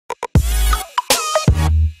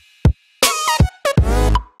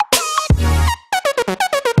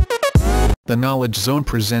The Knowledge Zone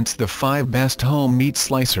presents the 5 best home meat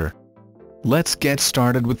slicer. Let's get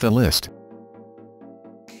started with the list.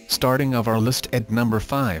 Starting of our list at number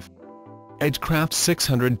 5. Edgecraft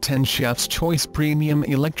 610 Chef's Choice Premium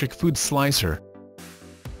Electric Food Slicer.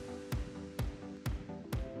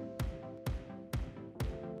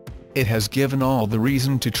 It has given all the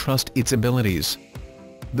reason to trust its abilities.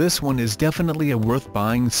 This one is definitely a worth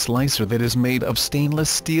buying slicer that is made of stainless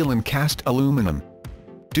steel and cast aluminum.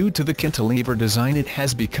 Due to the cantilever design, it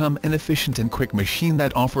has become an efficient and quick machine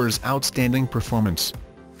that offers outstanding performance.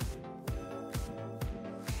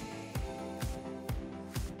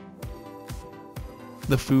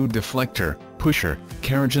 The food deflector, pusher,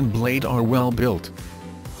 carriage and blade are well built.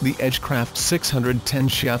 The Edgecraft 610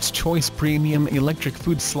 Chef's Choice Premium Electric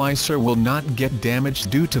Food Slicer will not get damaged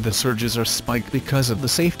due to the surges or spike because of the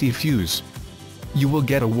safety fuse. You will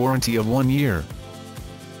get a warranty of 1 year.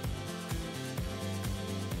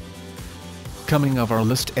 Coming of our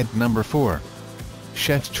list at number 4.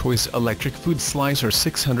 Chef's Choice Electric Food Slicer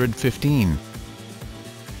 615.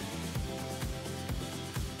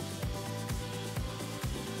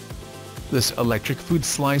 This electric food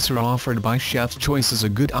slicer offered by Chef's Choice is a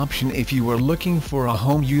good option if you are looking for a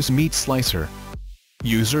home-use meat slicer.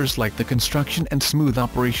 Users like the construction and smooth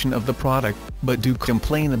operation of the product, but do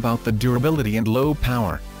complain about the durability and low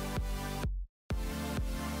power.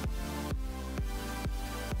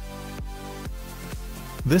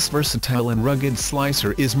 This versatile and rugged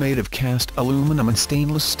slicer is made of cast aluminum and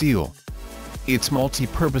stainless steel. Its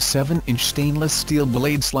multi-purpose 7-inch stainless steel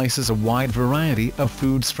blade slices a wide variety of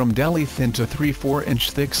foods from deli thin to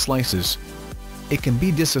 3-4-inch thick slices. It can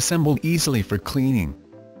be disassembled easily for cleaning.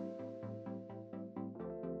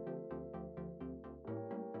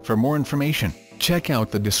 For more information, check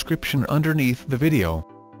out the description underneath the video.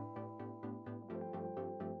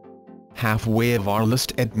 Halfway of our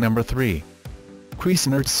list at number 3.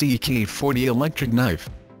 Cuisinart CK40 Electric Knife.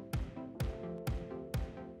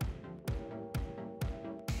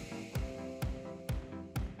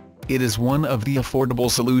 It is one of the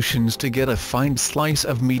affordable solutions to get a fine slice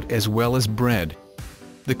of meat as well as bread.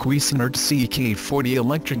 The Cuisinart CK40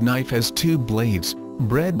 Electric Knife has 2 blades,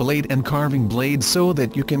 bread blade and carving blade, so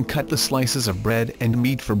that you can cut the slices of bread and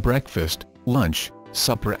meat for breakfast, lunch,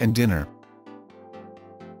 supper and dinner.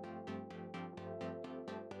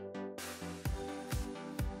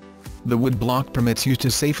 The wood block permits you to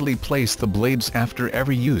safely place the blades after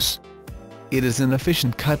every use. It is an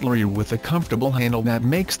efficient cutlery with a comfortable handle that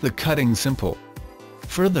makes the cutting simple.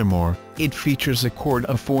 Furthermore, it features a cord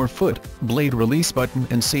of 4-foot, blade release button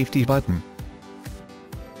and safety button.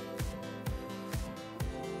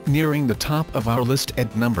 Nearing the top of our list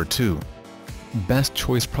at number 2. Best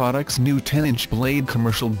Choice Products New 10-inch Blade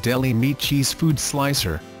Commercial Deli Meat Cheese Food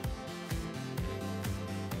Slicer.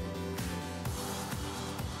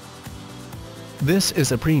 This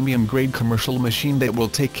is a premium-grade commercial machine that will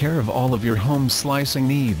take care of all of your home slicing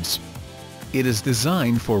needs. It is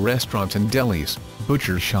designed for restaurants and delis,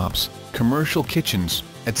 butcher shops, commercial kitchens,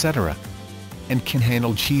 etc., and can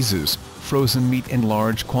handle cheeses, frozen meat and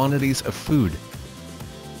large quantities of food.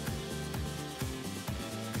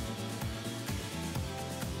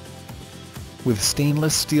 With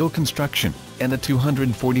stainless steel construction and a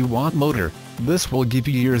 240-watt motor, this will give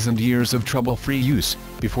you years and years of trouble-free use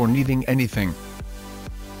before needing anything.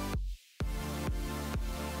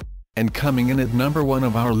 And coming in at number 1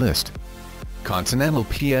 of our list. Continental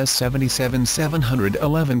PS77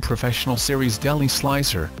 711 Professional Series Deli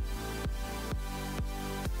Slicer.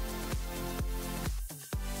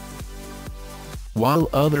 While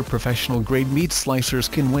other professional-grade meat slicers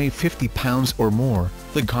can weigh 50 pounds or more,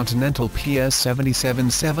 the Continental PS77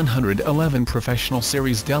 711 Professional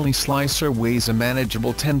Series Deli Slicer weighs a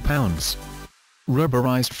manageable 10 pounds.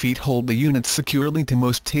 Rubberized feet hold the unit securely to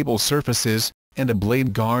most table surfaces, and a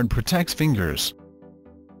blade guard protects fingers.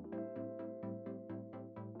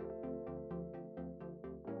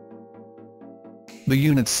 The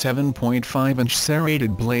unit's 7.5-inch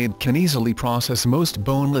serrated blade can easily process most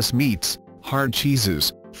boneless meats, hard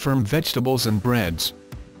cheeses, firm vegetables and breads.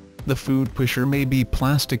 The food pusher may be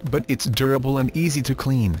plastic, but it's durable and easy to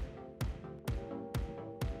clean.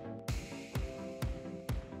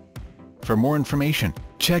 For more information,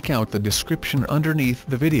 check out the description underneath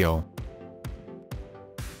the video.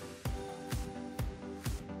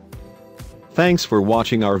 Thanks for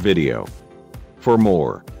watching our video. For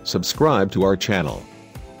more, subscribe to our channel.